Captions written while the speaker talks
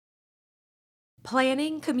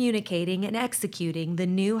Planning, Communicating, and Executing the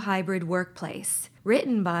New Hybrid Workplace,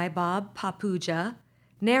 written by Bob Papuja,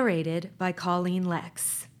 narrated by Colleen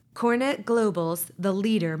Lex. CoreNet Global's The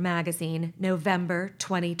Leader magazine, November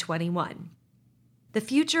 2021. The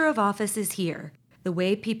future of office is here. The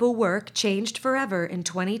way people work changed forever in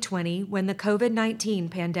 2020 when the COVID-19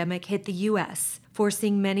 pandemic hit the U.S.,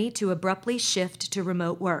 forcing many to abruptly shift to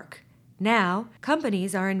remote work. Now,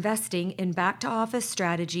 companies are investing in back-to-office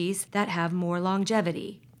strategies that have more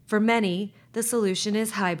longevity. For many, the solution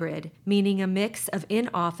is hybrid, meaning a mix of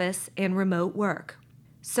in-office and remote work.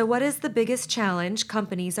 So what is the biggest challenge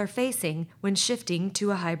companies are facing when shifting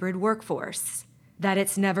to a hybrid workforce? That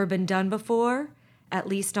it's never been done before, at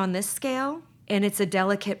least on this scale, and it's a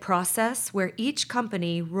delicate process where each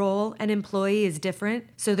company, role, and employee is different,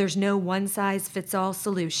 so there's no one-size-fits-all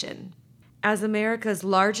solution. As America's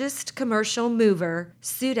largest commercial mover,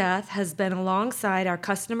 Sudath has been alongside our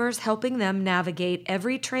customers helping them navigate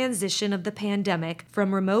every transition of the pandemic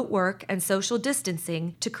from remote work and social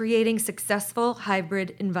distancing to creating successful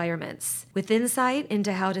hybrid environments. With insight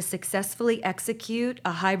into how to successfully execute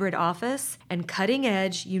a hybrid office and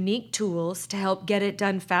cutting-edge, unique tools to help get it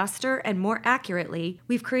done faster and more accurately,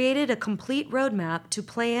 we've created a complete roadmap to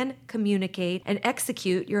plan, communicate, and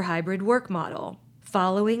execute your hybrid work model.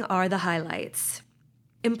 Following are the highlights.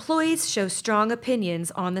 Employees show strong opinions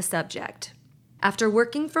on the subject. After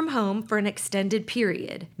working from home for an extended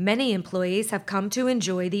period, many employees have come to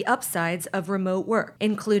enjoy the upsides of remote work,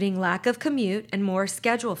 including lack of commute and more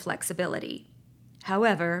schedule flexibility.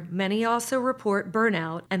 However, many also report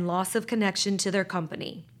burnout and loss of connection to their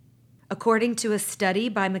company. According to a study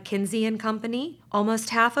by McKinsey & Company,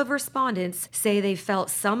 almost half of respondents say they felt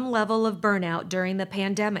some level of burnout during the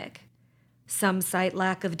pandemic. Some cite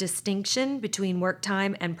lack of distinction between work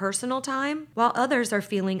time and personal time, while others are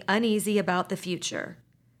feeling uneasy about the future.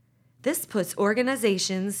 This puts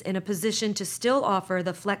organizations in a position to still offer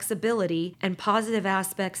the flexibility and positive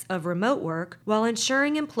aspects of remote work while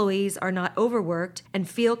ensuring employees are not overworked and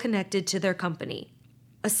feel connected to their company.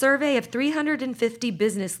 A survey of 350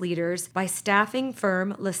 business leaders by staffing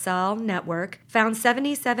firm LaSalle Network found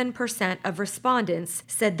 77% of respondents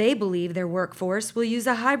said they believe their workforce will use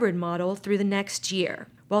a hybrid model through the next year.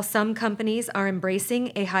 While some companies are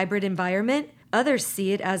embracing a hybrid environment, others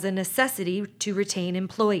see it as a necessity to retain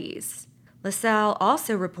employees. LaSalle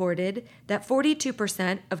also reported that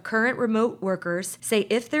 42% of current remote workers say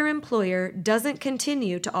if their employer doesn't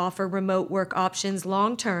continue to offer remote work options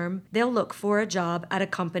long-term, they'll look for a job at a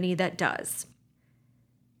company that does.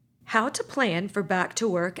 How to plan for back to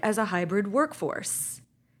work as a hybrid workforce.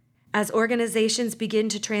 As organizations begin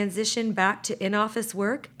to transition back to in-office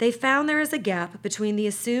work, they found there is a gap between the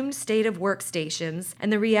assumed state of workstations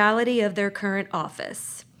and the reality of their current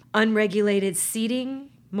office. Unregulated seating,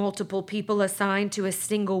 multiple people assigned to a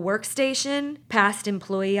single workstation, past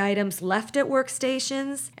employee items left at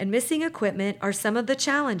workstations, and missing equipment are some of the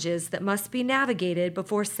challenges that must be navigated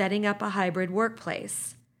before setting up a hybrid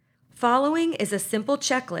workplace. Following is a simple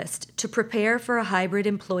checklist to prepare for a hybrid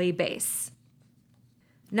employee base.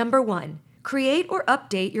 Number 1, create or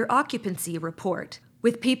update your occupancy report.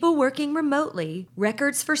 With people working remotely,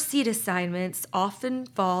 records for seat assignments often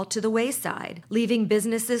fall to the wayside, leaving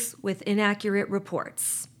businesses with inaccurate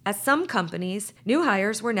reports. At some companies, new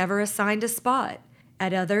hires were never assigned a spot.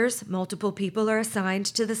 At others, multiple people are assigned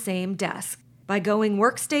to the same desk. By going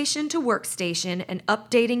workstation to workstation and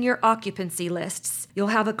updating your occupancy lists, you'll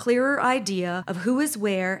have a clearer idea of who is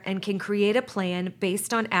where and can create a plan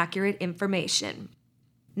based on accurate information.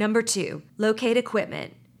 Number 2, locate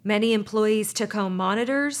equipment. Many employees took home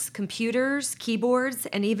monitors, computers, keyboards,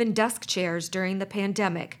 and even desk chairs during the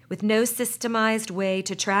pandemic, with no systemized way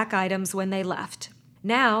to track items when they left.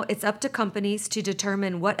 Now, it's up to companies to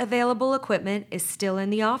determine what available equipment is still in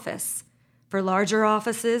the office. For larger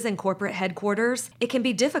offices and corporate headquarters, it can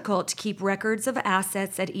be difficult to keep records of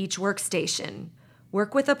assets at each workstation.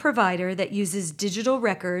 Work with a provider that uses digital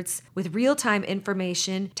records with real-time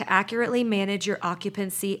information to accurately manage your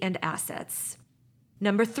occupancy and assets.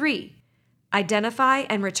 Number 3, identify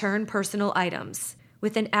and return personal items.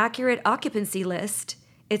 With an accurate occupancy list,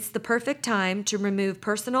 it's the perfect time to remove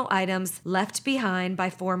personal items left behind by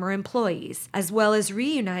former employees, as well as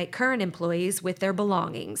reunite current employees with their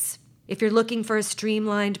belongings. If you're looking for a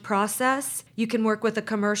streamlined process, you can work with a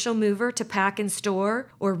commercial mover to pack and store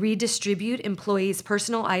or redistribute employees'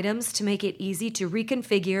 personal items to make it easy to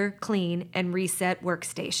reconfigure, clean, and reset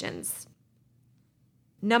workstations.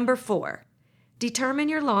 Number 4, determine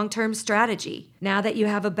your long-term strategy. Now that you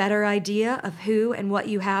have a better idea of who and what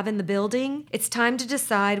you have in the building, it's time to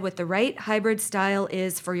decide what the right hybrid style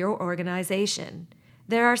is for your organization.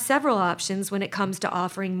 There are several options when it comes to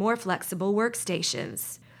offering more flexible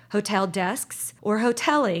workstations. Hotel desks, or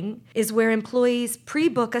hoteling, is where employees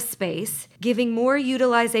pre-book a space, giving more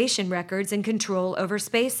utilization records and control over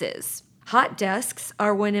spaces. Hot desks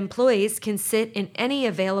are when employees can sit in any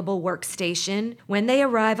available workstation when they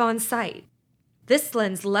arrive on site. This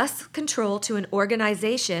lends less control to an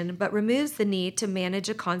organization but removes the need to manage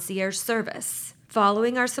a concierge service.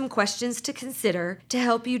 Following are some questions to consider to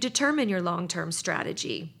help you determine your long-term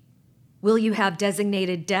strategy. Will you have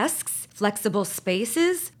designated desks, flexible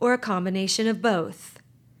spaces, or a combination of both?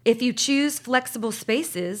 If you choose flexible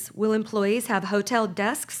spaces, will employees have hotel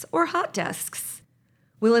desks or hot desks?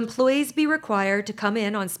 Will employees be required to come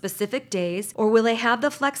in on specific days, or will they have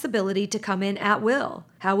the flexibility to come in at will?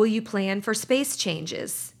 How will you plan for space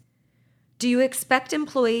changes? Do you expect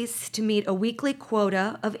employees to meet a weekly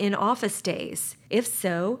quota of in-office days? If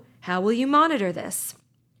so, how will you monitor this?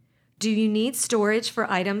 Do you need storage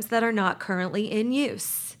for items that are not currently in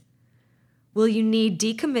use? Will you need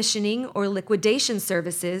decommissioning or liquidation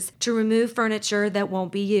services to remove furniture that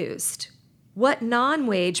won't be used? What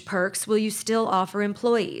non-wage perks will you still offer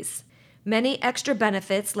employees? Many extra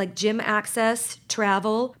benefits like gym access,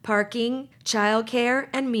 travel, parking, childcare,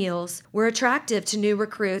 and meals were attractive to new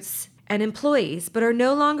recruits and employees, but are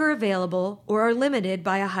no longer available or are limited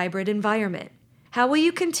by a hybrid environment. How will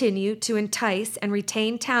you continue to entice and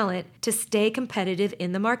retain talent to stay competitive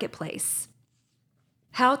in the marketplace?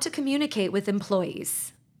 How to communicate with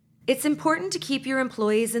employees. It's important to keep your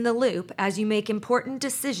employees in the loop as you make important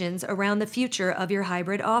decisions around the future of your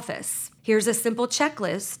hybrid office. Here's a simple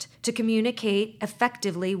checklist to communicate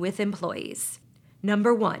effectively with employees.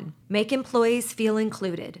 Number 1, make employees feel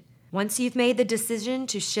included. Once you've made the decision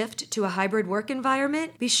to shift to a hybrid work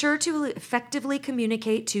environment, be sure to effectively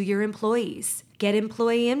communicate to your employees. Get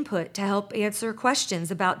employee input to help answer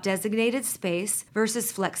questions about designated space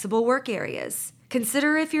versus flexible work areas.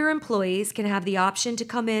 Consider if your employees can have the option to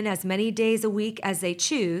come in as many days a week as they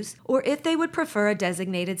choose, or if they would prefer a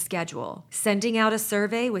designated schedule. Sending out a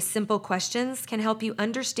survey with simple questions can help you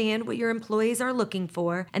understand what your employees are looking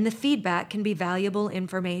for, and the feedback can be valuable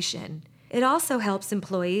information. It also helps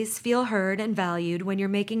employees feel heard and valued when you're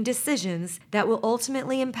making decisions that will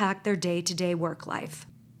ultimately impact their day-to-day work life.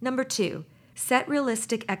 Number 2, set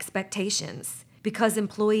realistic expectations. Because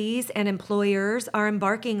employees and employers are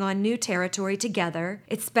embarking on new territory together,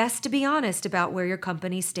 it's best to be honest about where your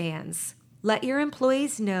company stands. Let your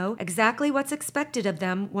employees know exactly what's expected of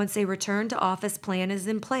them once a return to office plan is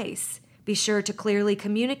in place. Be sure to clearly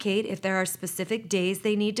communicate if there are specific days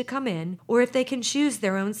they need to come in or if they can choose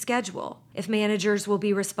their own schedule. If managers will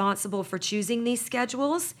be responsible for choosing these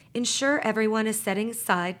schedules, ensure everyone is setting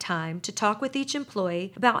aside time to talk with each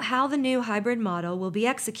employee about how the new hybrid model will be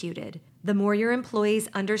executed. The more your employees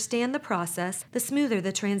understand the process, the smoother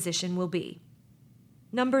the transition will be.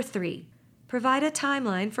 Number 3, provide a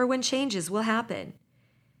timeline for when changes will happen.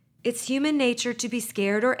 It's human nature to be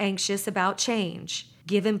scared or anxious about change.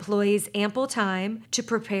 Give employees ample time to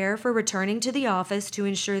prepare for returning to the office to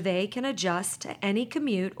ensure they can adjust to any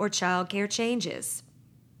commute or childcare changes.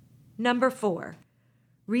 Number 4,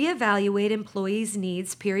 reevaluate employees'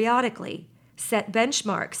 needs periodically. Set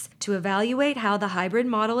benchmarks to evaluate how the hybrid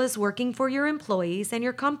model is working for your employees and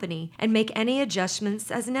your company and make any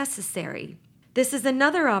adjustments as necessary. This is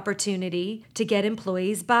another opportunity to get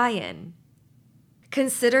employees' buy-in.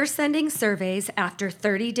 Consider sending surveys after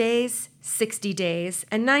 30 days, 60 days,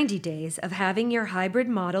 and 90 days of having your hybrid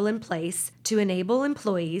model in place to enable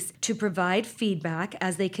employees to provide feedback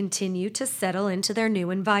as they continue to settle into their new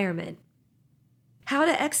environment. How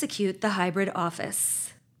to execute the hybrid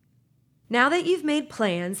office. Now that you've made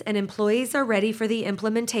plans and employees are ready for the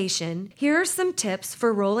implementation, here are some tips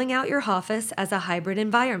for rolling out your office as a hybrid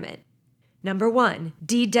environment. Number 1,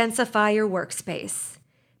 de-densify your workspace.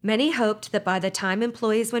 Many hoped that by the time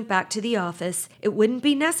employees went back to the office, it wouldn't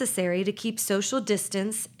be necessary to keep social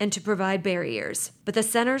distance and to provide barriers, but the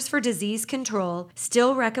Centers for Disease Control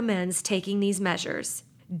still recommends taking these measures.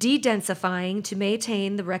 De-densifying to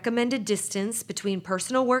maintain the recommended distance between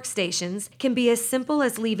personal workstations can be as simple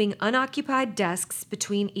as leaving unoccupied desks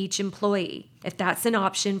between each employee, if that's an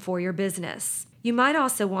option for your business. You might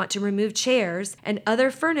also want to remove chairs and other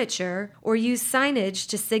furniture or use signage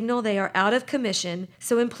to signal they are out of commission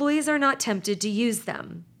so employees are not tempted to use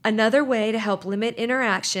them. Another way to help limit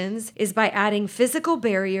interactions is by adding physical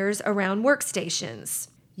barriers around workstations.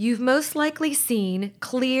 You've most likely seen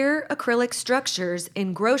clear acrylic structures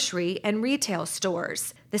in grocery and retail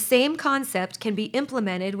stores. The same concept can be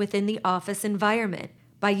implemented within the office environment.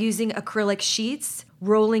 By using acrylic sheets,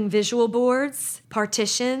 rolling visual boards,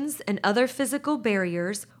 partitions, and other physical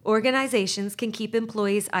barriers, organizations can keep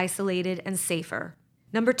employees isolated and safer.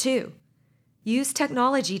 Number 2, use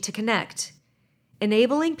technology to connect.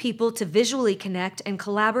 Enabling people to visually connect and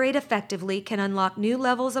collaborate effectively can unlock new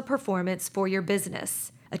levels of performance for your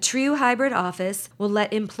business. A true hybrid office will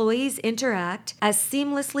let employees interact as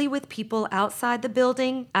seamlessly with people outside the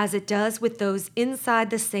building as it does with those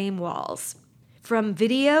inside the same walls. From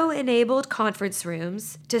video-enabled conference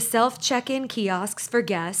rooms to self-check-in kiosks for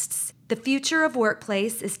guests, the future of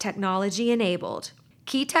workplace is technology-enabled.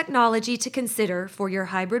 Key technology to consider for your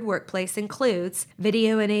hybrid workplace includes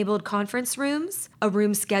video-enabled conference rooms, a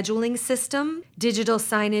room scheduling system, digital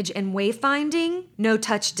signage and wayfinding,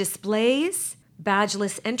 no-touch displays,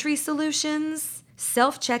 badgeless entry solutions,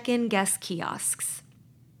 self-check-in guest kiosks.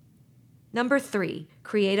 Number 3,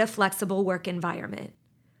 create a flexible work environment.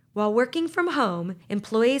 While working from home,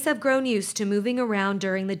 employees have grown used to moving around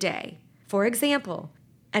during the day. For example,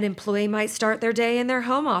 an employee might start their day in their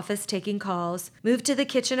home office taking calls, move to the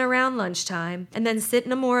kitchen around lunchtime, and then sit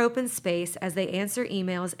in a more open space as they answer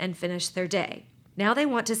emails and finish their day. Now they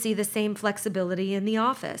want to see the same flexibility in the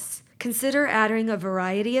office. Consider adding a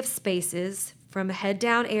variety of spaces, from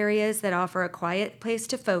head-down areas that offer a quiet place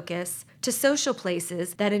to focus to social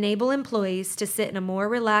places that enable employees to sit in a more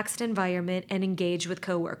relaxed environment and engage with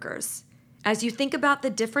coworkers. As you think about the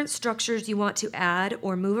different structures you want to add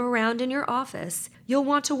or move around in your office, you'll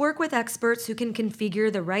want to work with experts who can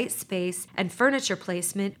configure the right space and furniture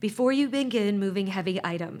placement before you begin moving heavy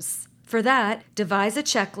items. For that, devise a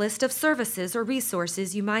checklist of services or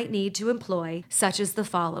resources you might need to employ, such as the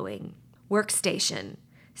following: workstation,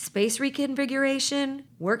 space reconfiguration,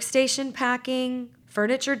 workstation packing,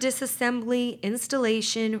 furniture disassembly,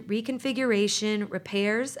 installation, reconfiguration,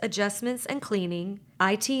 repairs, adjustments, and cleaning,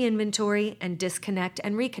 IT inventory, and disconnect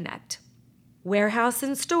and reconnect. Warehouse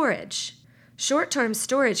and storage, short-term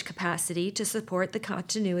storage capacity to support the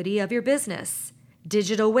continuity of your business,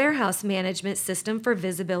 digital warehouse management system for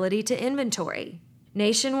visibility to inventory,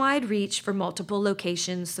 nationwide reach for multiple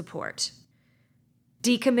location support.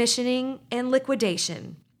 Decommissioning and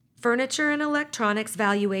liquidation, furniture and electronics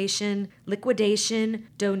valuation, liquidation,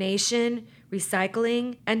 donation,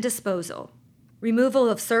 recycling, and disposal. Removal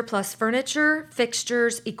of surplus furniture,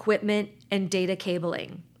 fixtures, equipment, and data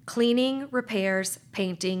cabling. Cleaning, repairs,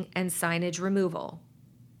 painting, and signage removal.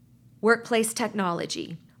 Workplace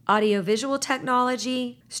technology, audiovisual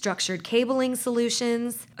technology, structured cabling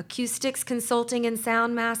solutions, acoustics consulting and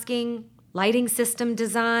sound masking, lighting system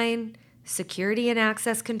design, security and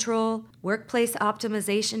access control, workplace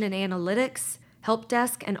optimization and analytics, help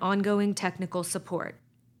desk, and ongoing technical support.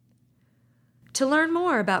 To learn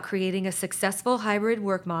more about creating a successful hybrid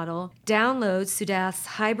work model, download Sudath's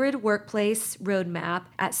Hybrid Workplace Roadmap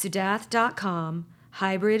at sudath.com,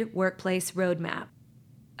 Hybrid Workplace Roadmap.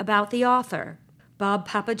 About the author, Bob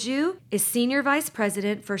Papagiu is Senior Vice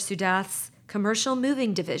President for Sudath's Commercial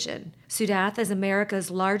Moving Division. Sudath is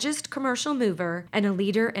America's largest commercial mover and a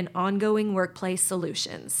leader in ongoing workplace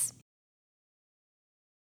solutions.